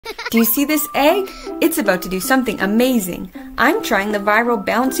Do you see this egg? It's about to do something amazing. I'm trying the viral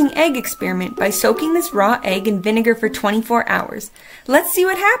bouncing egg experiment by soaking this raw egg in vinegar for 24 hours. Let's see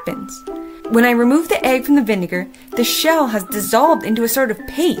what happens. When I remove the egg from the vinegar, the shell has dissolved into a sort of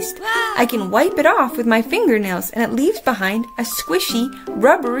paste. I can wipe it off with my fingernails and it leaves behind a squishy,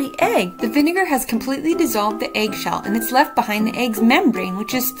 rubbery egg. The vinegar has completely dissolved the eggshell and it's left behind the egg's membrane,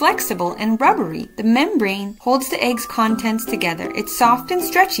 which is flexible and rubbery. The membrane holds the egg's contents together. It's soft and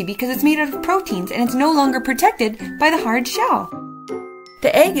stretchy because it's made out of proteins and it's no longer protected by the hard shell.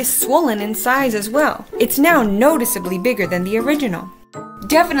 The egg is swollen in size as well. It's now noticeably bigger than the original.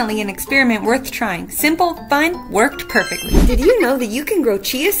 Definitely an experiment worth trying. Simple, fun, worked perfectly. Did you know that you can grow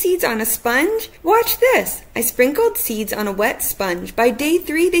chia seeds on a sponge? Watch this. I sprinkled seeds on a wet sponge. By day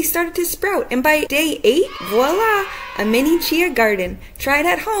 3, they started to sprout. And by day 8, voila, a mini chia garden. Try it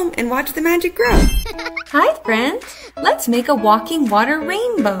at home and watch the magic grow. Hi friends, let's make a walking water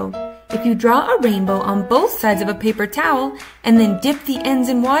rainbow. If you draw a rainbow on both sides of a paper towel and then dip the ends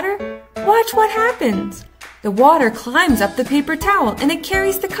in water, watch what happens. The water climbs up the paper towel and it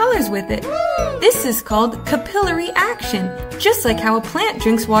carries the colors with it. This is called capillary action, just like how a plant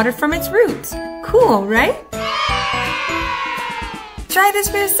drinks water from its roots. Cool, right? Try this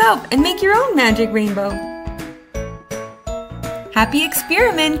for yourself and make your own magic rainbow. Happy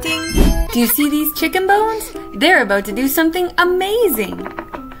experimenting! Do you see these chicken bones? They're about to do something amazing.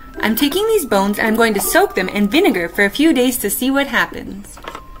 I'm taking these bones and I'm going to soak them in vinegar for a few days to see what happens.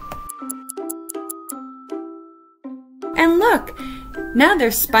 And look, now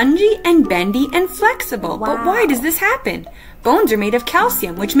they're spongy and bendy and flexible. Wow. But why does this happen? Bones are made of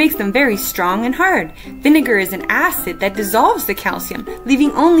calcium, which makes them very strong and hard. Vinegar is an acid that dissolves the calcium,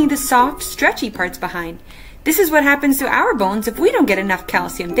 leaving only the soft, stretchy parts behind. This is what happens to our bones if we don't get enough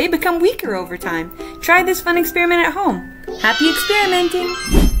calcium. They become weaker over time. Try this fun experiment at home. Happy experimenting!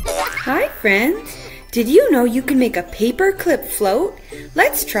 Hi friends! Did you know you can make a paperclip float?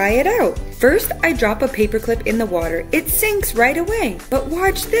 Let's try it out. First, I drop a paperclip in the water. It sinks right away. But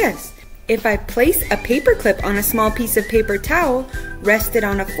watch this. If I place a paperclip on a small piece of paper towel, rest it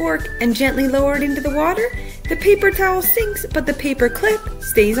on a fork, and gently lower it into the water, the paper towel sinks, but the paperclip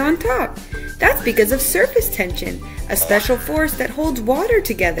stays on top. That's because of surface tension, a special force that holds water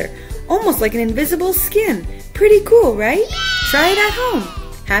together, almost like an invisible skin. Pretty cool, right? Try it at home.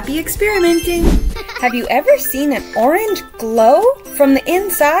 Happy experimenting! Have you ever seen an orange glow from the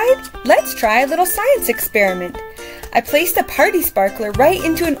inside? Let's try a little science experiment. I placed a party sparkler right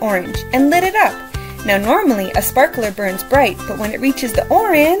into an orange and lit it up. Now normally a sparkler burns bright, but when it reaches the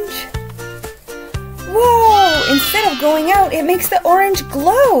orange... Whoa! Instead of going out, it makes the orange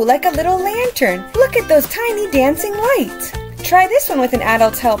glow like a little lantern. Look at those tiny dancing lights. Try this one with an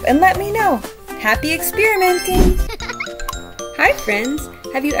adult's help and let me know. Happy experimenting! Hi friends!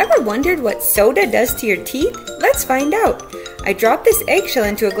 Have you ever wondered what soda does to your teeth? Let's find out. I dropped this eggshell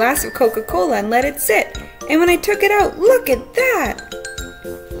into a glass of Coca-Cola and let it sit. And when I took it out, look at that!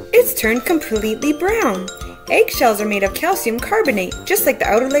 It's turned completely brown. Eggshells are made of calcium carbonate, just like the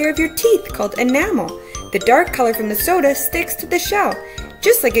outer layer of your teeth called enamel. The dark color from the soda sticks to the shell,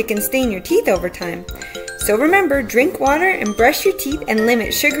 just like it can stain your teeth over time. So remember, drink water and brush your teeth and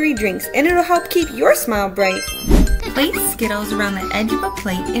limit sugary drinks, and it'll help keep your smile bright. Place Skittles around the edge of a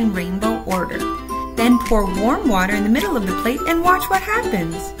plate in rainbow order. Then pour warm water in the middle of the plate and watch what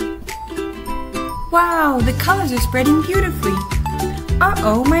happens. Wow, the colors are spreading beautifully.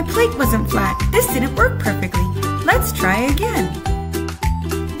 Uh-oh, my plate wasn't flat. This didn't work perfectly. Let's try again.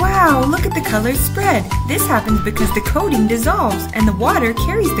 Wow, look at the colors spread. This happens because the coating dissolves and the water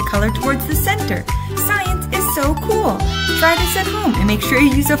carries the color towards the center. Science is so cool. Try this at home and make sure you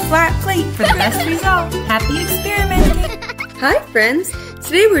use a flat plate for the best result. Happy experimenting! Hi friends!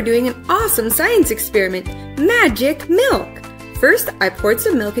 Today we're doing an awesome science experiment, magic milk. First, I poured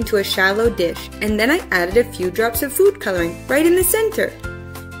some milk into a shallow dish and then I added a few drops of food coloring right in the center.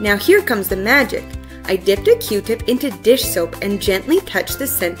 Now here comes the magic. I dipped a Q-tip into dish soap and gently touched the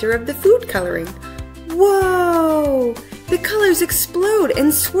center of the food coloring. Whoa! The colors explode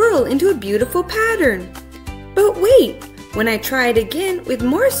and swirl into a beautiful pattern. But wait! When I try it again with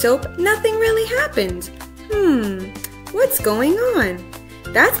more soap, nothing really happens. What's going on?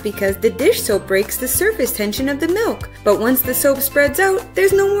 That's because the dish soap breaks the surface tension of the milk. But once the soap spreads out,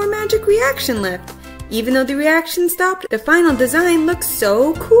 there's no more magic reaction left. Even though the reaction stopped, the final design looks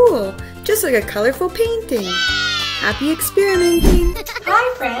so cool, just like a colorful painting. Happy experimenting!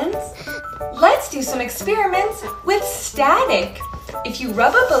 Hi friends! Let's do some experiments with static. If you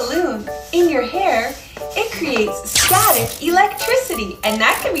rub a balloon in your hair, It creates static electricity, and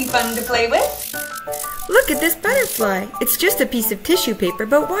that can be fun to play with. Look at this butterfly. It's just a piece of tissue paper,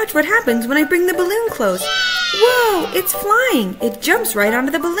 but watch what happens when I bring the balloon close. Whoa, it's flying. It jumps right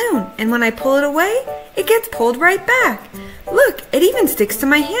onto the balloon, and when I pull it away, it gets pulled right back. Look, it even sticks to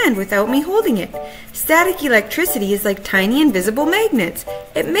my hand without me holding it. Static electricity is like tiny invisible magnets.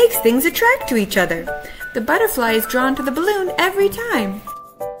 It makes things attract to each other. The butterfly is drawn to the balloon every time.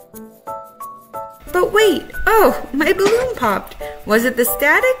 But wait, oh, my balloon popped. Was it the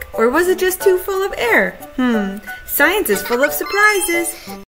static, or was it just too full of air? Science is full of surprises.